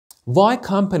Why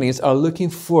companies are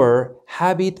looking for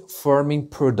habit-forming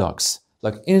products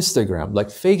like Instagram, like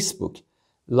Facebook,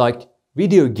 like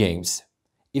video games.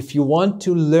 If you want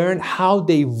to learn how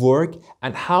they work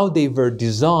and how they were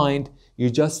designed,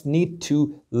 you just need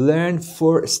to learn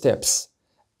 4 steps.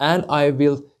 And I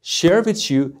will share with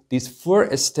you these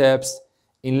 4 steps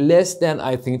in less than,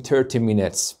 I think, 30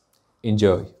 minutes.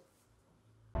 Enjoy.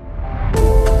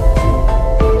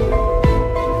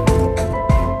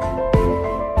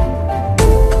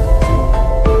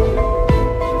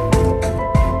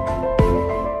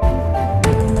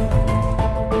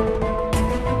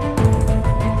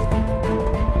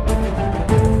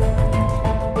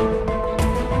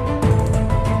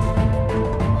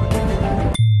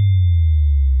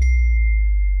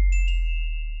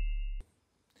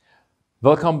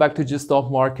 Welcome back to Just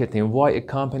Stop Marketing. Why a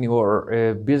company or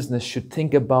a business should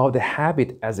think about the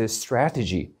habit as a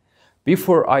strategy.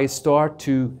 Before I start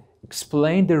to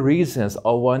explain the reasons,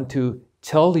 I want to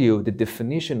tell you the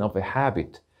definition of a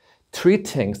habit. 3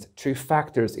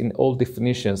 factors in all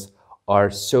definitions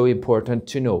are so important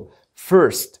to know.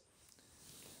 First,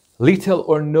 little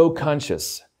or no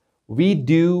conscious. When we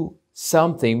do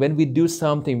something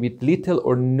with little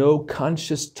or no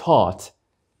conscious thought,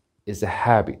 is a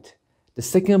habit. The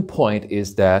second point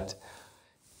is that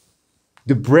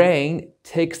the brain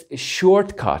takes a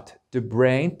shortcut. The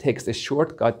brain takes a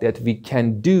shortcut that we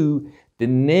can do the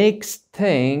next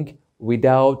thing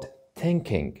without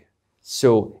thinking.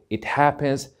 So it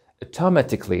happens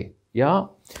automatically, yeah?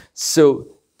 So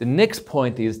the next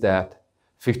point is that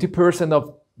 50%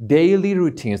 of daily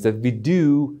routines that we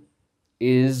do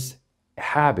is a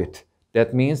habit.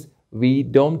 That means we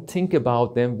don't think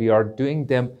about them, we are doing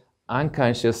them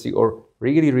unconsciously or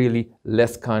really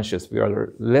less conscious. We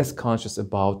are less conscious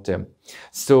about them.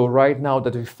 So right now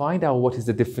that we find out what is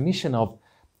the definition of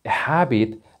a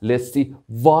habit, let's see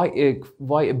why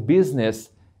a business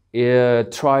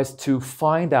tries to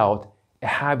find out a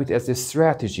habit as a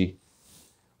strategy.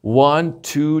 1,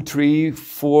 2, 3,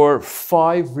 4,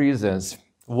 5 reasons.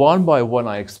 One by one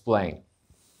I explain.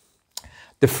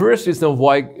 The first reason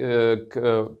why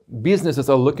businesses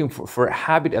are looking for a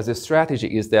habit as a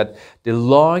strategy is that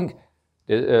the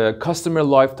customer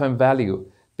lifetime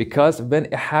value. Because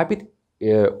when a habit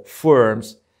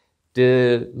forms,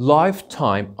 the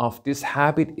lifetime of this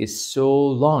habit is so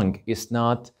long. It's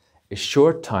not a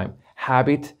short time.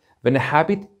 When a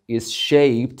habit is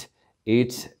shaped,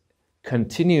 it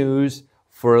continues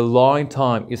for a long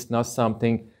time. It's not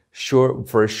something short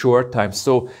for a short time.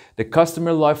 So the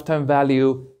customer lifetime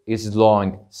value is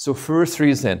long. So first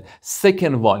reason.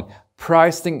 Second one,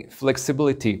 pricing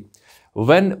flexibility.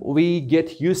 When we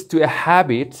get used to a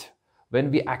habit,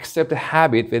 when we accept a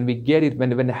habit, when we get it,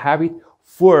 when a habit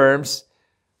forms,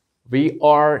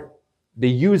 the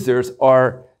users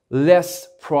are less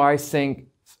pricing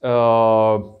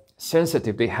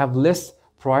sensitive. They have less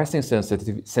pricing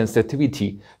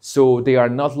sensitivity. So they are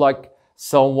not like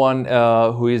someone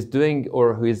who is doing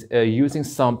or who is using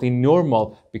something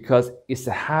normal because it's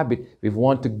a habit. We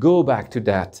want to go back to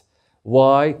that.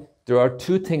 Why? There are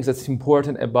 2 things that's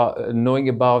important about knowing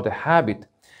about a habit.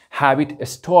 Habit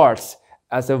starts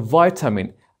as a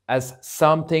vitamin, as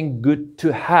something good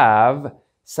to have,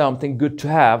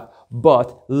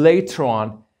 but later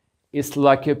on it's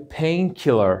like a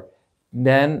painkiller.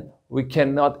 Then we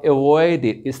cannot avoid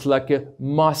it. It's like a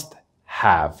must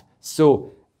have.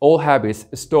 So all habits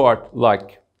start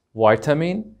like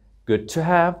vitamin, good to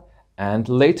have, and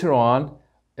later on,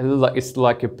 it's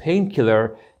like a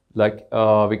painkiller, like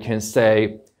we can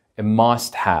say a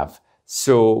must have.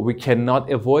 So we cannot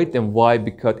avoid them. Why?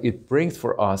 Because it brings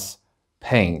for us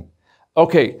pain.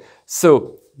 Okay,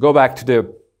 so go back to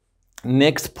the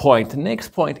next point. The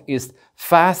next point is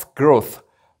fast growth.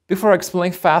 Before I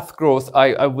explain fast growth,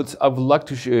 I would like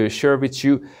to share with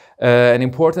you an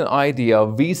important idea,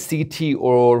 VCT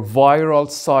or viral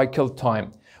cycle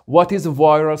time. What is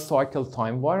viral cycle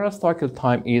time? Viral cycle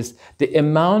time is the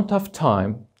amount of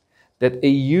time that a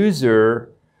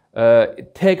user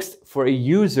takes for a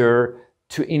user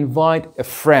to invite a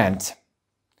friend.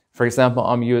 For example,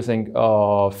 I'm using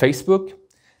Facebook.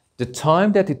 The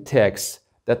time that it takes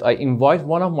that I invite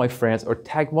one of my friends or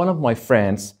tag one of my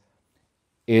friends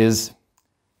is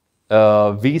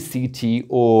VCT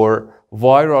or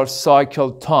viral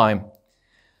cycle time.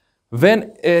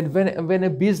 When a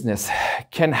business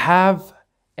can have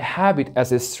a habit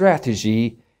as a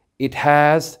strategy, it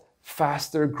has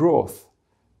faster growth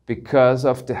because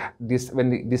of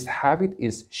when this habit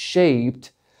is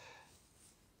shaped,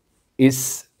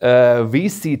 its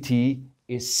VCT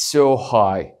is so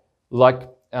high. Like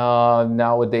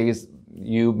nowadays,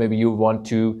 maybe you want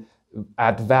to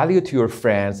add value to your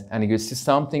friends, and you see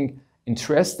something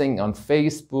interesting on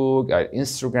Facebook,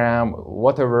 Instagram,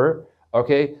 whatever,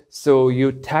 okay? So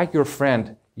you tag your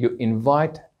friend, you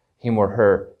invite him or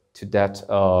her to that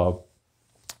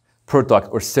product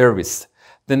or service.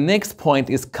 The next point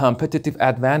is competitive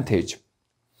advantage.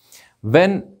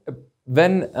 When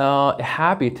a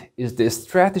habit is the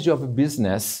strategy of a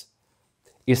business,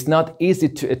 it's not easy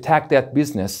to attack that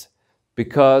business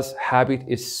because habit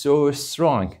is so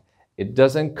strong. It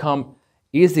doesn't come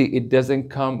easy. It doesn't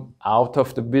come out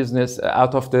of the business,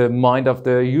 out of the mind of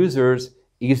the users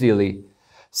easily.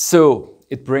 So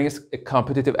it brings a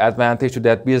competitive advantage to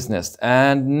that business.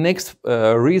 And next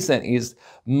reason is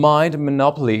mind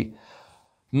monopoly.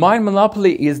 Mind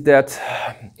monopoly is that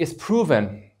it's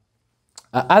proven.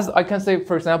 As I can say,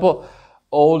 for example,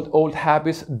 old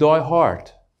habits die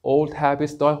hard. Old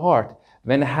habits die hard.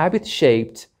 When a habit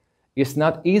shaped, it's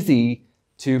not easy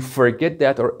to forget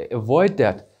that or avoid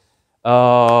that.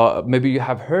 Maybe you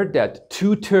have heard that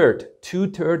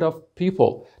two-thirds of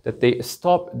people that they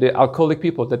stop, the alcoholic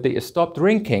people, that they stop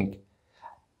drinking.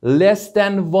 Less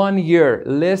than 1 year,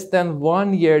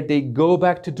 they go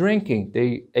back to drinking.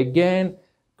 They again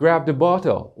grab the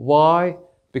bottle. Why?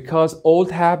 Because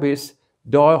old habits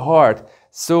die hard.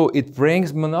 So it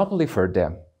brings monopoly for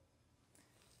them.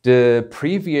 The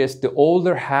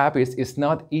older habits is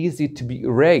not easy to be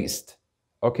erased.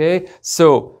 Okay,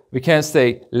 so we can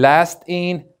say last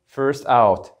in, first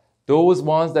out. Those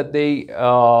ones that they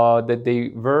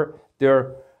were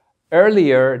there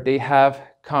earlier, they have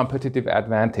competitive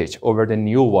advantage over the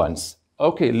new ones.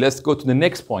 Okay, let's go to the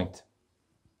next point.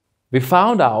 We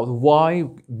found out why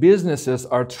businesses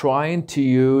are trying to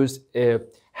use a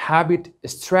habit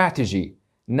strategy.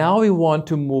 Now we want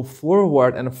to move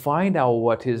forward and find out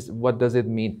what does it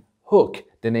mean? Hook,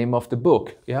 the name of the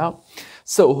book. Yeah.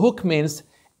 So hook means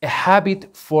a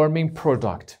habit forming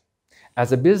product.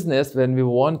 As a business, when we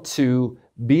want to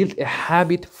build a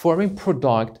habit forming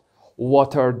product,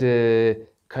 what are the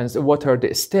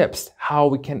steps? How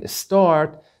we can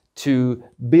start to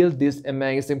build this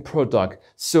amazing product?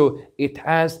 So it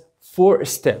has 4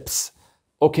 steps.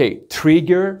 Okay,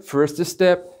 trigger, first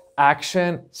step,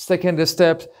 action, second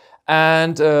step,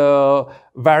 and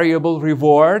variable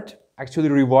reward. Actually,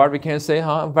 reward we can say,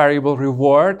 variable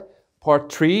reward,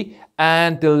 part 3.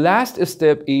 And the last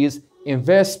step is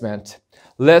investment.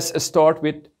 Let's start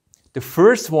with the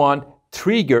first one,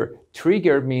 trigger.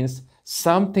 Trigger means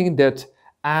something that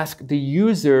asks the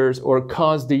users or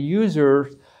cause the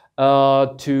user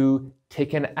to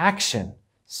take an action.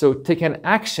 So take an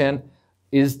action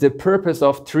is the purpose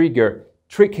of trigger.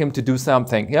 Trick him to do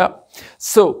something. Yeah.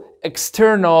 So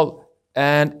external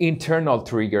and internal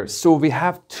triggers. So we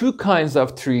have 2 kinds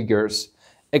of triggers,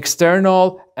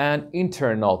 external and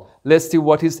internal. Let's see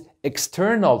what is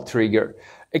external trigger.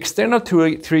 External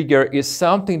trigger is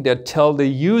something that tells the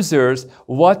users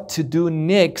what to do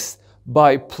next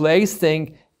by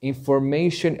placing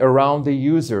information around the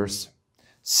users.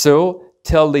 So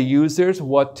tell the users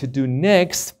what to do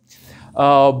next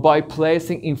by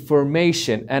placing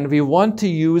information. And we want to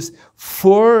use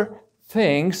 4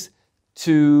 things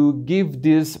to give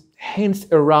these hints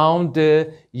around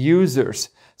the users.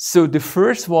 So the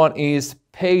first one is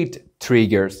paid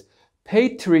triggers.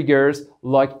 Paid triggers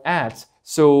like ads.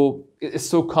 So it's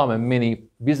so common, many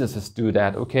businesses do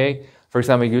that, okay? For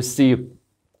example, you see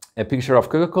a picture of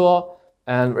Coca-Cola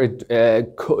and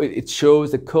it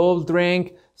shows a cold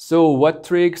drink. So what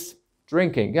triggers?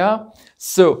 Drinking, yeah?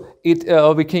 So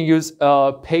we can use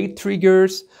paid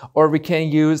triggers, or we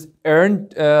can use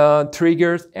earned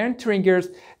triggers. Earned triggers,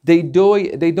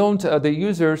 the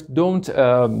users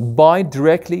don't buy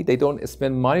directly, they don't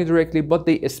spend money directly, but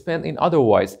they spend in other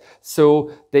ways.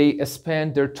 So they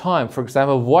spend their time, for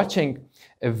example, watching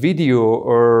a video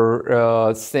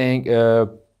or saying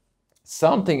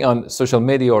something on social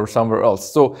media or somewhere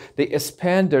else. So they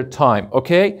spend their time,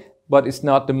 okay? But it's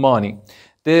not the money.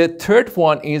 The third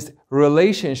one is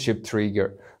relationship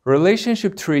trigger.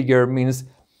 Relationship trigger means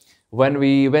when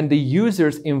the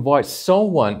users invite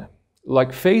someone,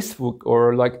 like Facebook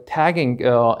or like tagging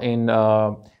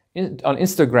on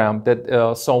Instagram,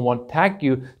 that someone tag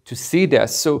you to see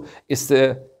that. So it's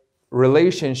a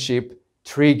relationship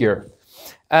trigger.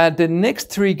 And the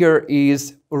next trigger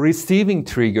is receiving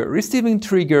trigger. Receiving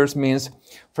triggers means,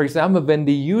 for example, when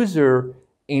the user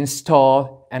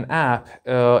install an app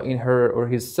in her or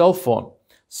his cell phone.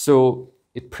 So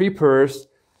it prepares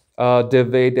the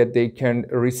way that they can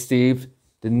receive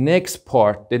the next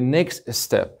part, the next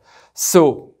step.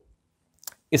 So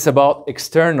it's about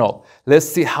external. Let's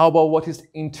see how about what is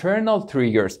internal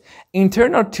triggers.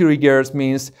 Internal triggers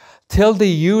means tell the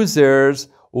users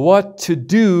what to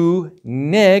do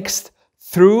next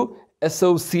through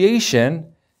association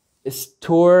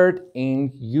stored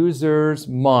in user's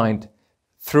mind.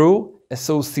 Through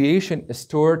association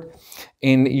stored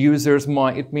in user's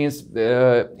mind. It means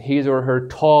his or her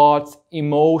thoughts,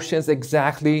 emotions,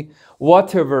 exactly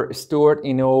whatever stored,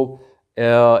 in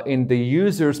the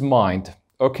user's mind.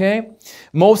 Okay,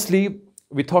 mostly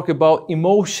we talk about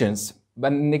emotions,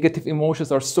 but negative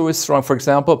emotions are so strong. For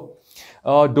example,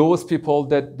 those people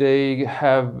that they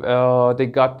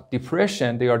got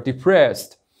depression, they are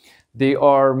depressed. They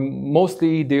are more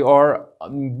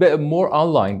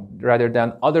online rather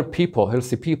than other people,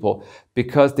 healthy people,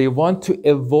 because they want to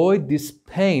avoid this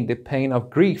pain, the pain of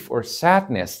grief or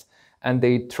sadness, and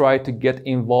they try to get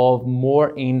involved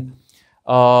more in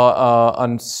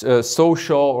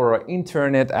social or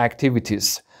internet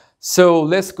activities. So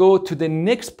let's go to the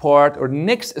next part or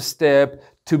next step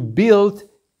to build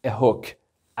a hook,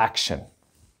 action.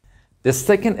 The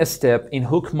second step in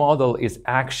hook model is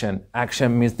action.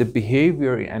 Action means the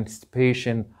behavior in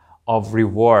anticipation of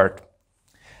reward.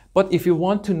 But if you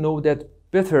want to know that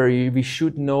better, we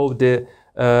should know the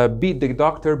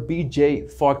Dr. B.J.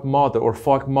 Fogg model or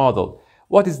Fogg model.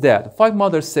 What is that? Fogg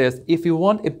model says if you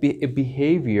want a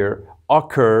behavior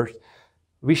occur,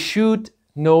 we should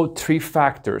know three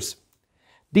factors.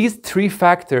 These three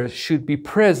factors should be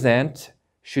present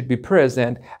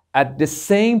at the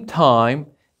same time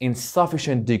in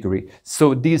sufficient degree.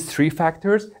 So these three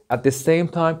factors at the same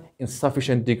time in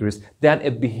sufficient degrees, then a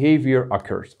behavior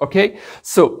occurs. Okay,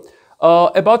 so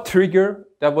about trigger,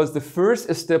 that was the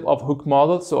first step of hook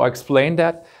model, so I explained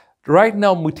that. Right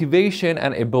now, motivation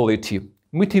and ability.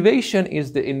 Motivation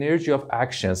is the energy of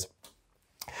actions.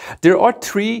 There are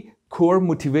three core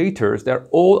motivators that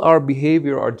all our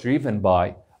behavior are driven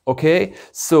by. Okay,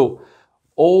 so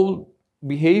all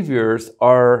behaviors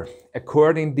are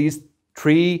according these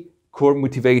three core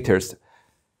motivators: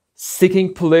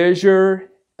 seeking pleasure,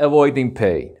 avoiding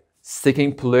pain;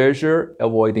 seeking pleasure,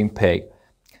 avoiding pain;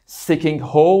 seeking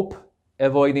hope,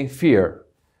 avoiding fear;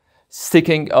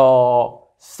 seeking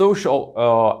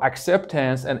social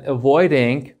acceptance and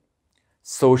avoiding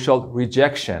social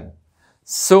rejection.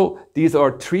 So these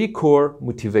are three core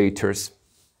motivators.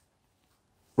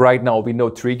 Right now we know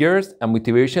triggers and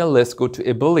motivation. Let's go to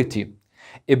ability.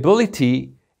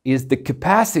 Ability is the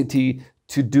capacity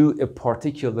to do a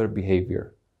particular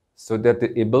behavior. So that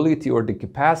the ability or the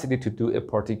capacity to do a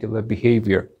particular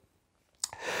behavior.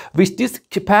 Which this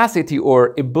capacity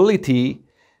or ability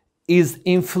is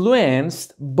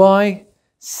influenced by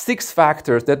 6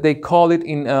 factors that they call it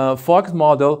in Fogg's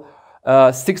model,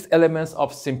 6 elements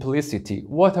of simplicity.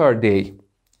 What are they?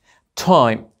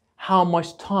 Time. How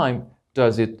much time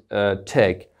does it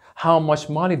take? How much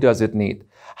money does it need?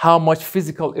 How much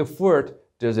physical effort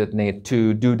does it need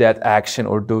to do that action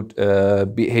or do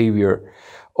behavior?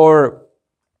 Or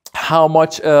how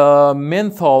much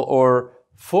mental or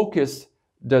focus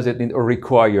does it need or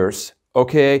requires?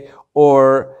 Okay,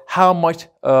 or how much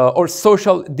or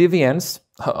social deviance.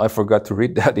 I forgot to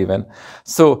read that even.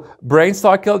 So brain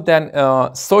cycle, then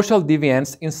social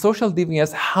deviance. In social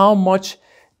deviance, how much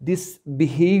this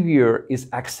behavior is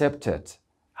accepted?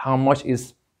 How much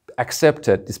is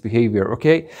accepted, this behavior,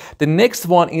 okay? The next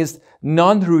one is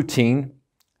non-routine.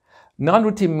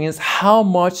 Non-routine means how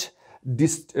much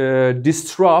this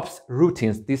disrupts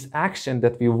routines, this action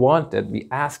that we wanted, we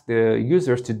ask the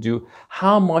users to do,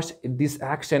 how much this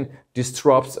action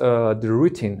disrupts the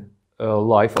routine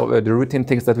life, or the routine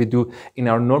things that we do in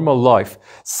our normal life.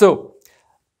 So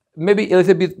maybe a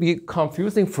little bit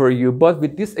confusing for you, but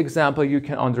with this example you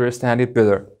can understand it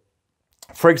better.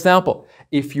 For example,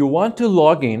 if you want to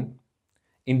log in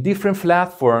different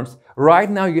platforms, right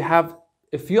now you have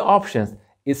a few options.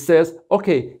 It says,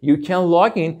 okay, you can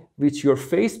log in with your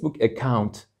Facebook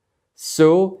account.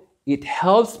 So it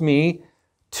helps me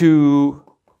to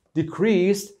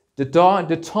decrease the time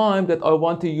that I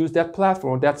want to use that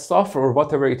platform, that software, or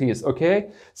whatever it is,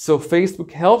 okay? So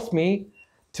Facebook helps me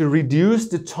to reduce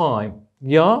the time,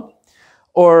 yeah?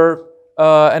 Or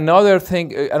another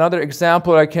thing, another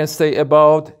example I can say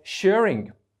about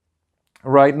sharing.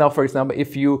 Right now, for example,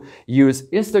 if you use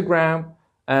Instagram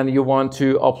and you want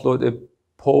to upload a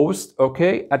post,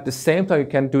 okay, at the same time you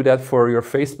can do that for your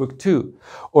Facebook too.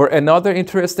 Or another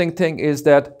interesting thing is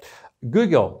that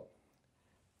Google,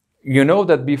 you know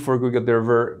that before Google there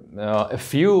were a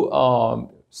few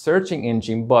searching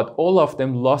engines, but all of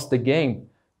them lost the game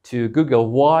to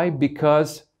Google. Why?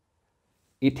 Because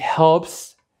it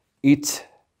helps, it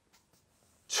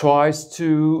tries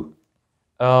to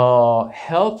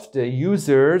help the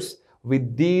users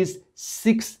with these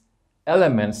 6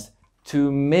 elements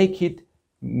to make it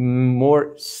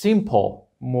more simple,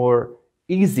 more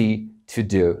easy to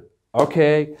do.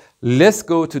 Okay, let's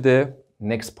go to the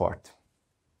next part.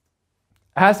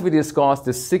 As we discussed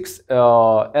the 6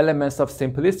 elements of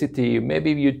simplicity,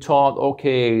 maybe you thought,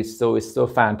 okay, so it's so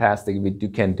fantastic, you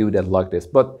can do that like this,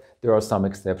 but there are some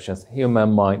exceptions.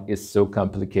 Human mind is so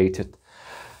complicated.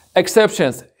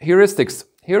 Exceptions, heuristics.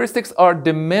 Heuristics are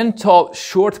the mental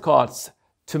shortcuts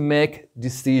to make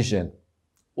decision.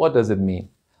 What does it mean?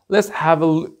 Let's have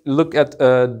a look at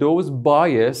those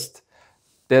biased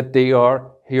that they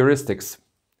are heuristics.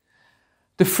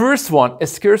 The first one, a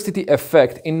scarcity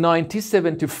effect. In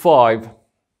 1975,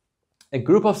 a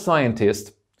group of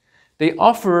scientists, they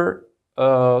offer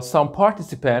some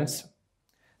participants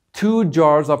 2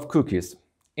 jars of cookies.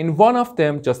 In one of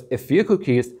them, just a few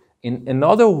cookies. In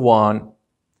another one,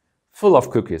 full of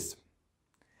cookies.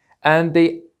 And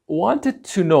they wanted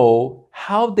to know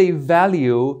how they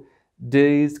value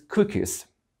these cookies.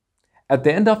 At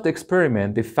the end of the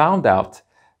experiment, they found out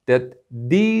that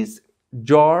these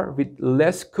jar with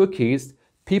less cookies,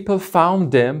 people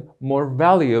found them more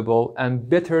valuable and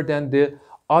better than the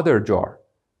other jar.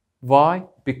 Why?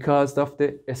 Because of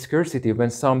the scarcity. When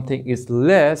something is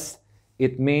less,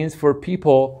 it means for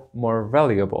people more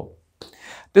valuable.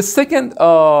 The second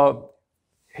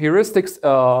heuristics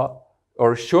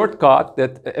or shortcut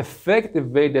that affect the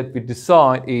way that we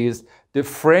design is the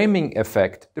framing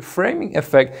effect. The framing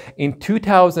effect in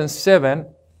 2007,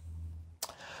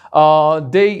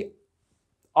 they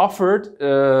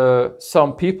offered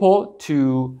some people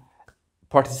to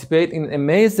participate in an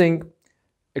amazing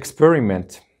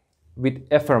experiment with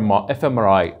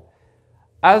fMRI.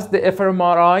 As the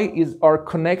fMRI are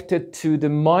connected to the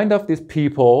mind of these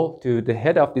people, to the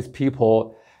head of these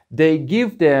people, they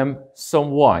give them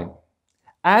some wine.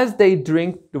 As they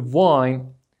drink the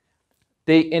wine,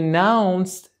 they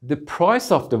announced the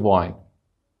price of the wine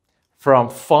from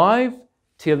 5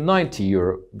 till 90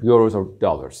 euros or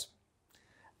dollars.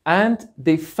 And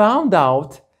they found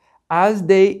out as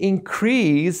they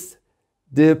increase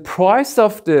the price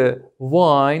of the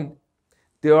wine,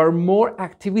 there are more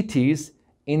activities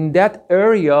in that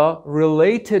area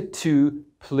related to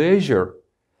pleasure.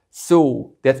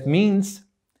 So that means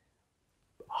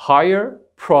higher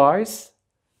price,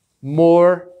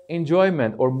 more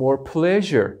enjoyment or more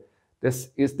pleasure. This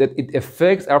is that it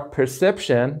affects our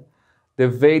perception, the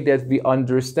way that we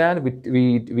understand,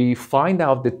 we find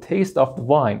out the taste of the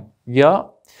wine. Yeah.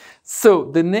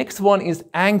 So the next one is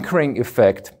anchoring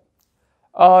effect.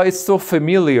 It's so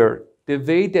familiar. The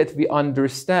way that we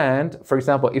understand, for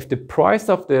example, if the price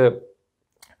of the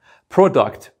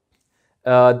product,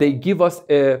 they give us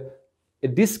a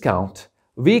discount,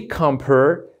 we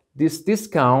compare this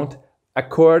discount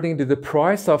according to the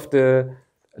price of that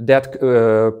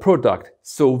product.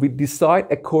 So we decide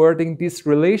according this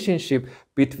relationship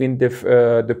between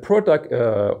the product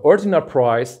original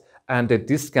price and the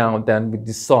discount. Then we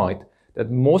decide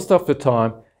that most of the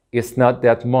time it's not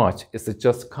that much. It's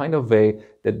just kind of way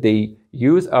that they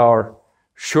use our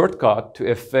shortcut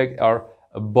to affect our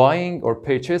buying or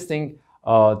purchasing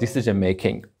decision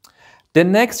making. The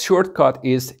next shortcut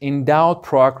is endowed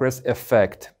progress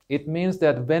effect. It means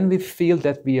that when we feel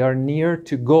that we are near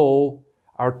to goal,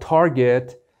 our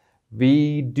target,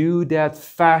 we do that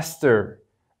faster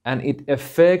and it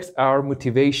affects our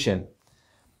motivation.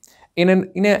 In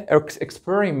an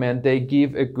experiment, they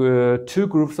give 2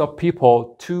 groups of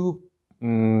people two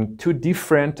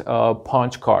different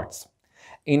punch cards.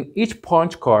 In each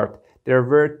punch card, there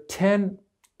were 10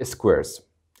 squares.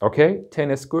 Okay,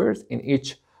 10 squares in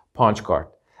each punch card.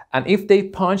 And if they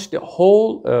punch the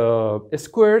whole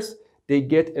squares, they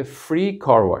get a free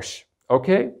car wash.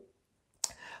 Okay.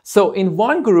 So in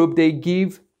one group, they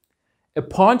give a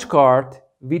punch card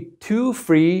with 2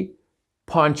 free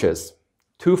punches.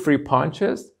 2 free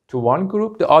punches to one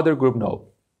group, the other group, no.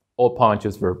 All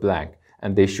punches were blank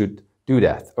and they should do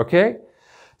that, okay?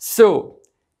 So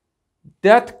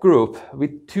that group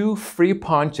with 2 free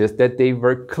punches that they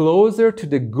were closer to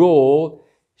the goal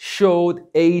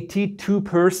showed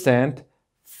 82%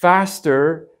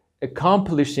 faster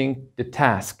accomplishing the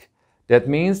task. That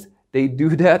means they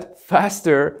do that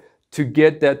faster to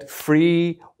get that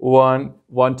free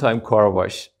one-time car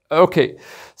wash. Okay,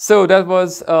 so that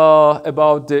was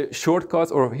about the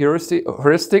shortcuts or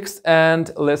heuristics,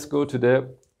 and let's go to the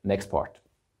next part.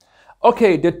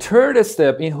 Okay, the third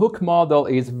step in hook model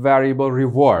is variable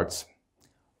rewards.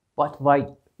 But why?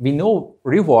 We know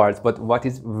rewards, but what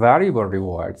is variable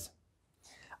rewards?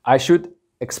 I should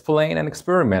explain an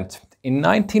experiment. In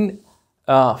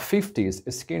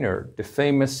 1950s, Skinner, the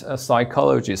famous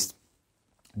psychologist,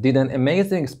 did an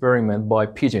amazing experiment by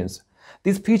pigeons.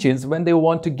 These pigeons, when they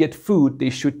want to get food, they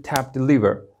should tap the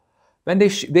lever. When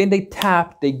they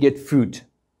tap, they get food.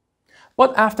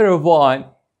 But after a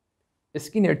while,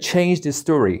 Skinner changed the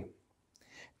story.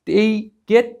 They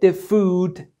get the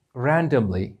food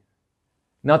randomly.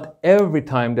 Not every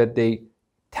time that they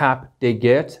tap, they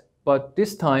get, but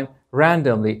this time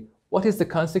randomly. What is the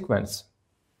consequence?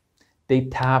 They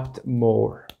tapped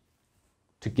more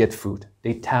to get food.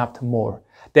 They tapped more.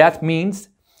 That means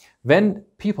when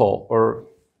people or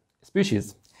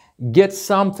species get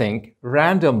something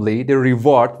randomly, the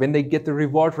reward, when they get the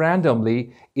reward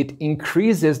randomly, it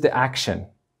increases the action.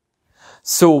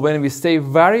 So when we say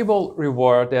variable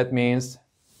reward, that means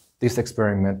this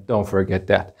experiment, don't forget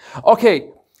that.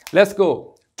 Okay, let's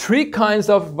go. Three kinds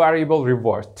of variable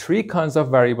rewards. Three kinds of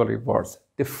variable rewards.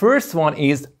 The first one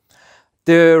is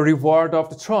the reward of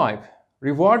the tribe.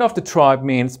 Reward of the tribe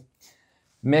means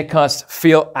make us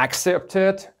feel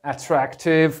accepted,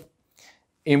 attractive,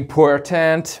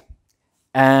 important,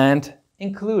 and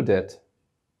included.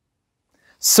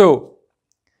 So,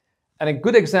 and a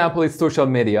good example is social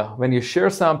media. When you share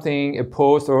something, a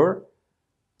post, or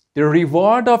the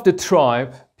reward of the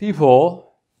tribe,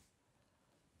 people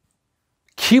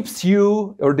keeps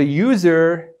you or the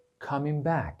user coming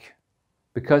back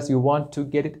because you want to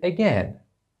get it again.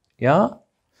 Yeah?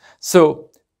 So,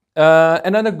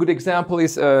 another good example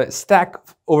is Stack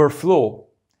Overflow,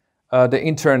 the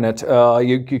internet.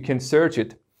 You can search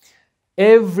it.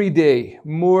 Every day,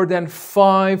 more than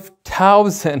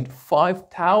 5,000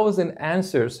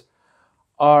 answers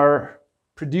are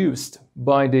produced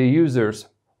by the users.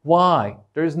 Why?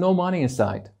 There is no money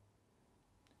inside.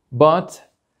 But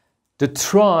the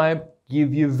tribe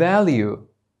give you value.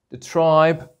 The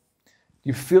tribe,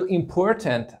 you feel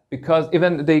important because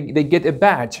even they get a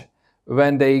badge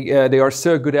when they are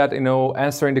so good at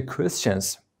answering the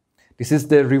questions. This is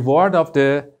the reward of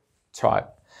the tribe.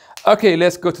 Okay,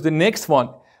 let's go to the next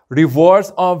one.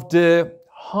 Rewards of the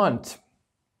hunt.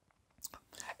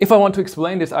 If I want to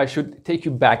explain this, I should take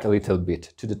you back a little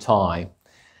bit to the time.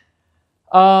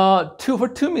 For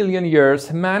 2 million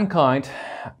years, mankind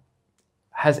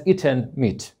has eaten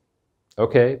meat.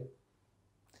 Okay?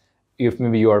 If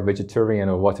maybe you are vegetarian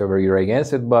or whatever, you're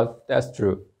against it, but that's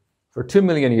true. For 2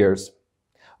 million years.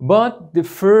 But the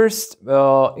first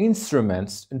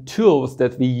instruments and tools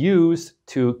that we use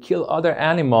to kill other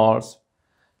animals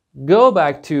go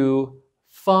back to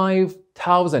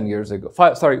 5,000 years ago.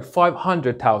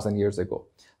 500,000 years ago.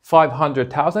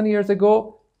 500,000 years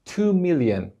ago, 2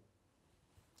 million.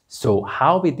 So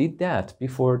how we did that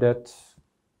before that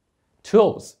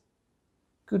tools?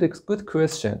 Good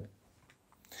question.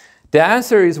 The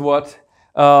answer is what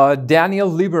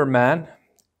Daniel Lieberman,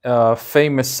 a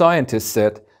famous scientist,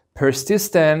 said: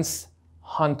 persistence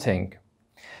hunting.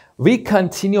 We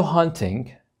continue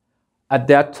hunting at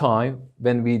that time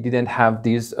when we didn't have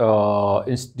these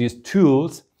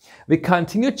tools. We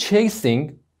continue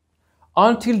chasing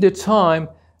until the time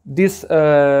this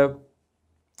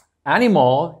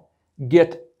animal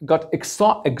got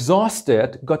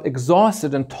exhausted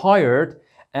and tired,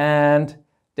 and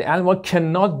the animal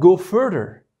cannot go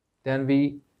further. Then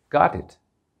we got it.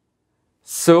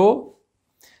 So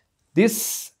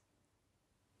this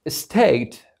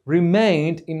state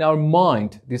remained in our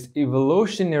mind, this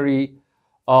evolutionary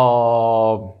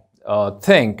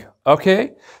thing.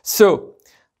 Okay, so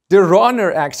the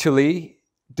runner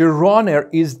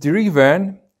is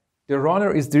driven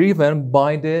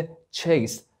by the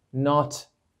chase, not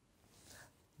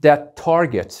that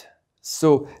target.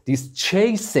 So this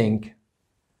chasing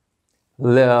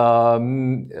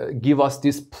give us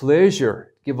this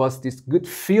pleasure, give us this good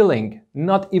feeling,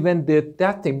 not even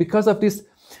that thing. Because of this,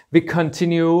 we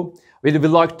continue, we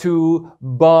like to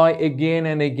buy again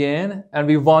and again, and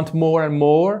we want more and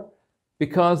more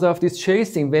because of this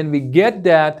chasing. When we get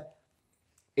that,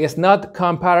 it's not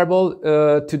comparable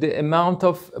to the amount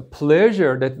of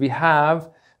pleasure that we have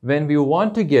when we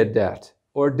want to get that,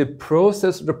 or the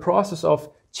process of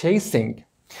chasing.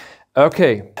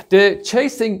 Okay, the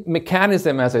chasing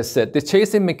mechanism, as I said, the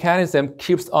chasing mechanism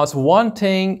keeps us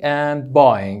wanting and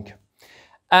buying.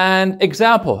 And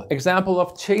example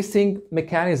of chasing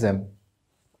mechanism.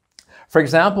 For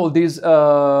example, these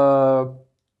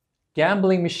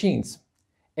gambling machines.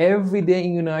 Every day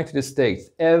in United States,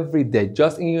 every day,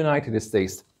 just in United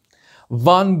States,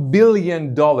 $1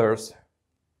 billion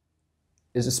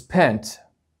is spent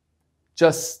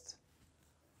just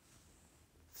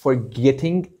for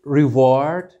getting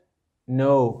reward?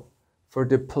 No, for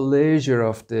the pleasure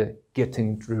of the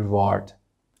getting reward.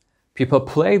 People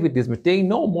play with this, but they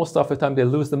know most of the time they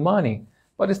lose the money.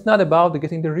 But it's not about the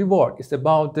getting the reward. It's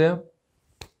about the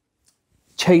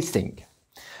chasing.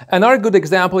 Another good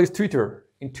example is Twitter.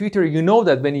 In Twitter, you know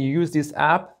that when you use this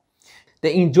app,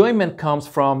 the enjoyment comes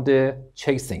from the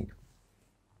chasing.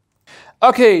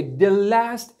 Okay, the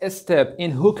last step in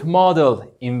hook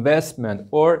model investment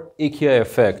or IKEA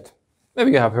effect.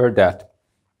 Maybe you have heard that.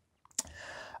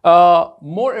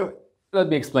 Let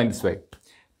me explain this way.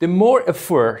 The more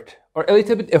effort or a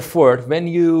little bit effort when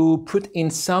you put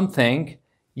in something,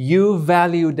 you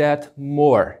value that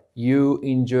more. You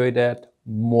enjoy that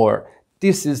more.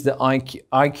 This is the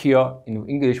IKEA in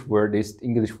English word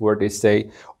they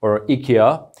say, or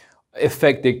IKEA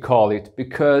effect they call it,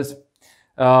 because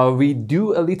we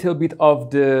do a little bit of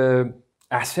the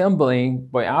assembling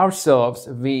by ourselves,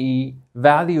 we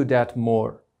value that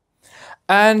more.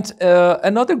 And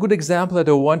another good example that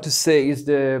I want to say is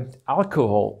the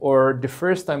alcohol, or the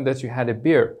first time that you had a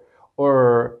beer,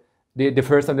 or the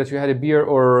first time that you had a beer,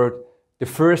 or the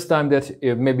first time that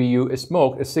maybe you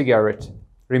smoked a cigarette.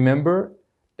 Remember,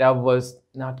 that was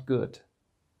not good.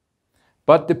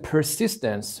 But the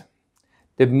persistence,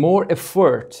 the more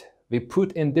effort we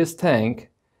put in this tank,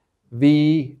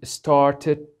 we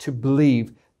started to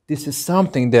believe this is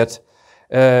something that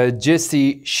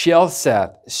Jesse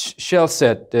Shelsett,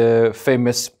 the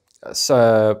famous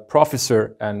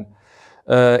professor, and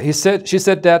she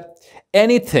said that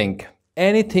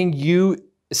anything you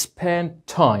spend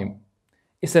time,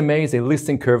 it's amazing,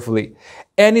 listen carefully,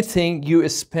 anything you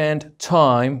spend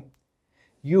time,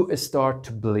 you start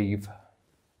to believe.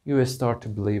 You start to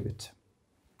believe it.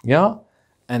 Yeah?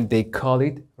 And they call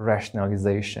it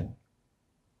rationalization.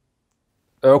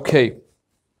 Okay.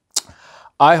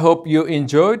 I hope you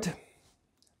enjoyed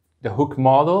the hook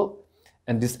model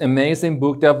and this amazing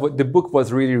book. The book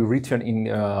was really written in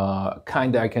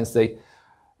kind of, I can say,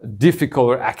 difficult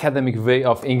or academic way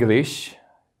of English.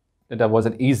 That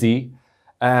wasn't easy.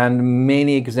 And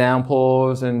many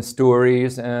examples and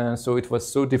stories. And so it was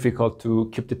so difficult to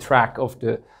keep the track of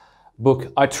the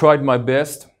book. I tried my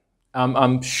best.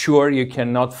 I'm sure you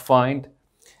cannot find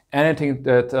anything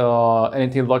that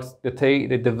anything like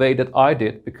the way that I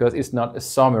did, because it's not a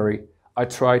summary. I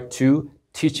tried to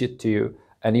teach it to you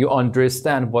and you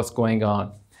understand what's going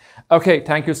on. Okay,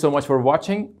 thank you so much for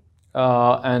watching,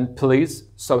 and please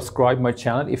subscribe my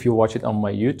channel if you watch it on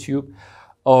my YouTube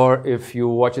or if you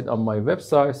watch it on my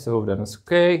website. So then it's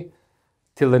okay.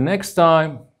 Till the next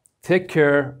time, take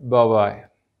care. Bye bye.